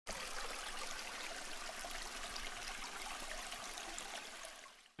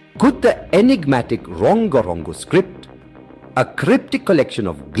Could the enigmatic Rongo-rongo script, a cryptic collection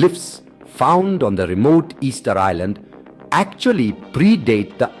of glyphs found on the remote Easter Island, actually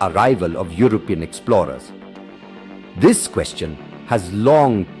predate the arrival of European explorers? This question has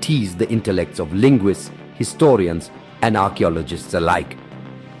long teased the intellects of linguists, historians, and archaeologists alike.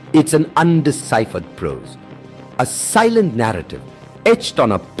 It's an undeciphered prose, a silent narrative etched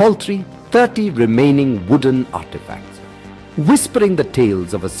on a paltry 30 remaining wooden artifacts, whispering the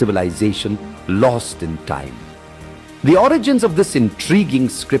tales of a civilization lost in time. The origins of this intriguing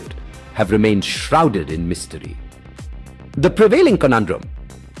script have remained shrouded in mystery. The prevailing conundrum: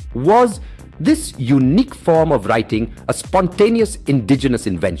 was this unique form of writing a spontaneous indigenous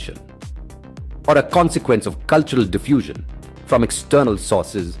invention, or a consequence of cultural diffusion from external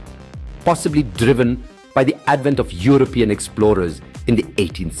sources, possibly driven by the advent of European explorers in the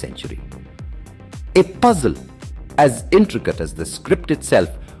 18th century? A puzzle as intricate as the script itself,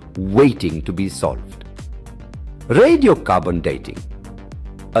 waiting to be solved. Radiocarbon dating,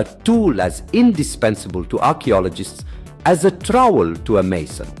 a tool as indispensable to archaeologists as a trowel to a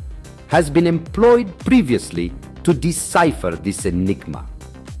mason, has been employed previously to decipher this enigma.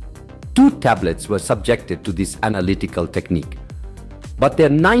 2 tablets were subjected to this analytical technique, but their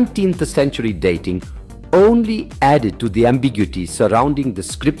 19th century dating only added to the ambiguity surrounding the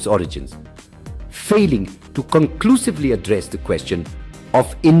script's origins, failing to conclusively address the question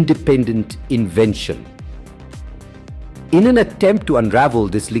of independent invention. In an attempt to unravel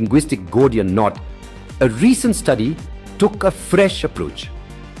this linguistic Gordian knot, a recent study took a fresh approach.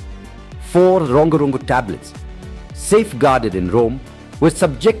 4 Rongo-rongo tablets, safeguarded in Rome, were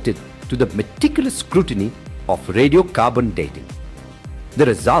subjected to the meticulous scrutiny of radiocarbon dating. The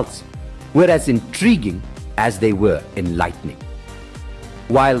results were as intriguing as they were enlightening.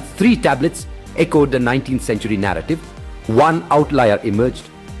 While 3 tablets echoed the 19th century narrative, 1 outlier emerged,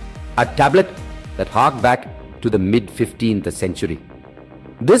 a tablet that harked back to the mid-15th century.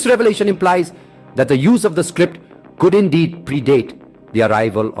 This revelation implies that the use of the script could indeed predate the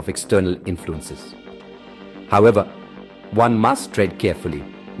arrival of external influences. However, one must tread carefully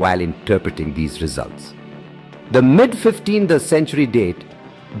while interpreting these results. The mid-15th century date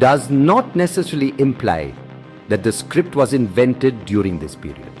does not necessarily imply that the script was invented during this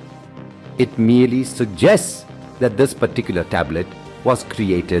period. It merely suggests that this particular tablet was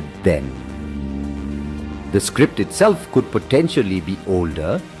created then. The script itself could potentially be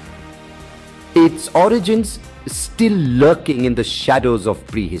older, its origins still lurking in the shadows of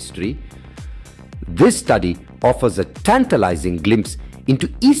prehistory. This study offers a tantalizing glimpse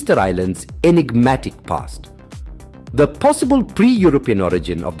into Easter Island's enigmatic past. The possible pre-European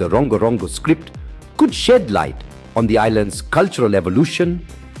origin of the Rongo-rongo script could shed light on the island's cultural evolution,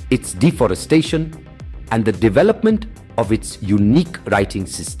 its deforestation, and the development of its unique writing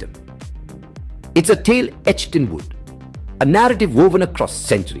system. It's a tale etched in wood, a narrative woven across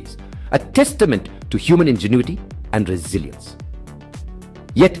centuries, a testament to human ingenuity and resilience.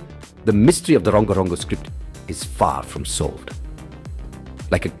 Yet, the mystery of the Rongo-rongo script is far from solved.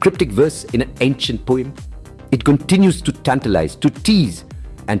 Like a cryptic verse in an ancient poem, it continues to tantalize, to tease,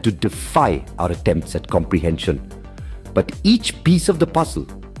 and to defy our attempts at comprehension. But each piece of the puzzle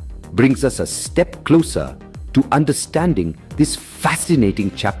brings us a step closer to understanding this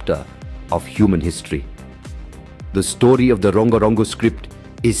fascinating chapter of human history. The story of the Rongo-rongo script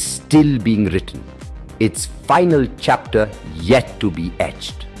is still being written, its final chapter yet to be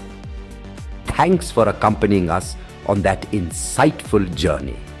etched. Thanks for accompanying us on that insightful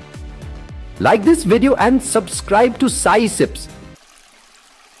journey. Like this video and subscribe to Sci Sips